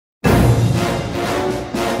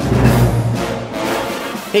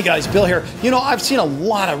Hey guys, Bill here. You know, I've seen a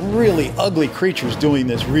lot of really ugly creatures doing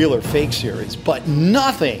this real or fake series, but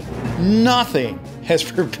nothing has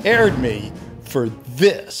prepared me for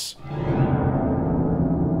this.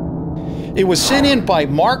 It was sent in by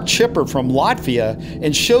Mark Chipper from Latvia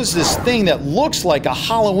and shows this thing that looks like a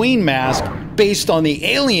Halloween mask based on the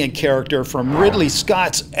alien character from Ridley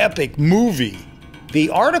Scott's epic movie. The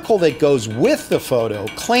article that goes with the photo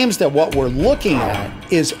claims that what we're looking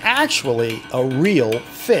at is actually a real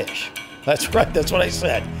fish. That's right, that's what I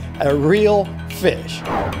said, a real fish.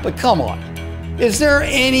 But come on, is there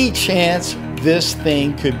any chance this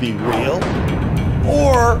thing could be real?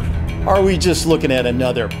 Or are we just looking at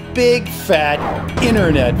another big fat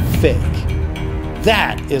internet fake?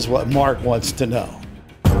 That is what Mark wants to know.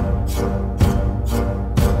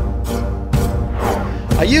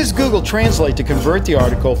 I used Google Translate to convert the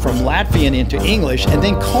article from Latvian into English and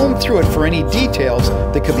then combed through it for any details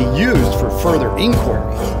that could be used for further inquiry.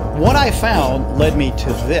 What I found led me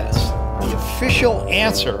to this, the official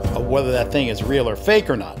answer of whether that thing is real or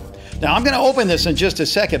fake or not. Now I'm going to open this in just a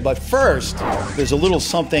second, but first there's a little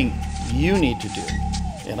something you need to do,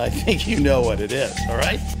 and I think you know what it is, all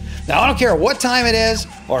right? Now I don't care what time it is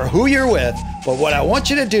or who you're with, but what I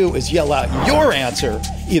want you to do is yell out your answer,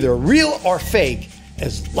 either real or fake,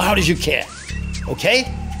 as loud as you can.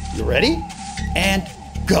 Okay? You ready? And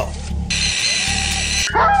go.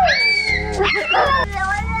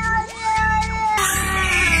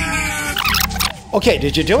 Okay,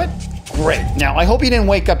 did you do it? Great. Now, I hope you didn't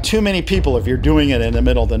wake up too many people if you're doing it in the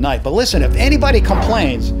middle of the night. But listen, if anybody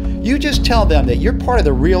complains, you just tell them that you're part of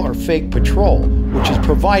the real or fake patrol, which is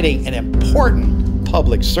providing an important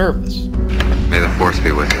public service. May the force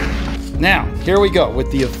be with you. Now, here we go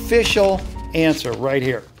with the official answer right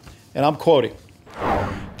here. And I'm quoting.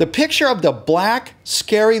 The picture of the black,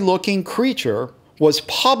 scary-looking creature was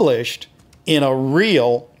published in a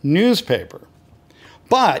real newspaper.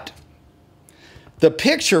 But the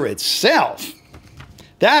picture itself,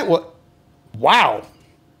 that was, wow.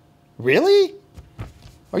 Really?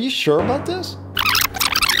 Are you sure about this?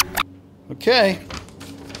 Okay.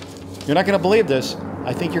 You're not going to believe this.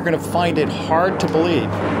 I think you're going to find it hard to believe,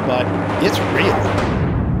 but it's real.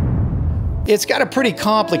 It's got a pretty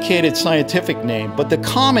complicated scientific name, but the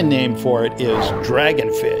common name for it is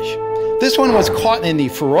dragonfish. This one was caught in the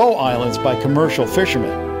Faroe Islands by commercial fishermen.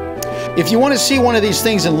 If you want to see one of these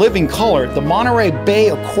things in living color, the Monterey Bay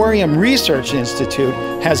Aquarium Research Institute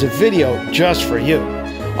has a video just for you.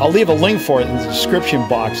 I'll leave a link for it in the description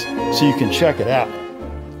box so you can check it out.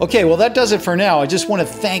 Okay, well that does it for now. I just want to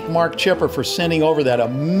thank Mark Chipper for sending over that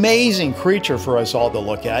amazing creature for us all to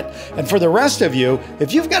look at. And for the rest of you,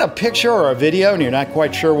 if you've got a picture or a video and you're not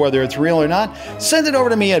quite sure whether it's real or not, send it over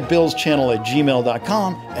to me at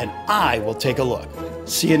billschannel@gmail.com and I will take a look.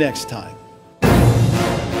 See you next time.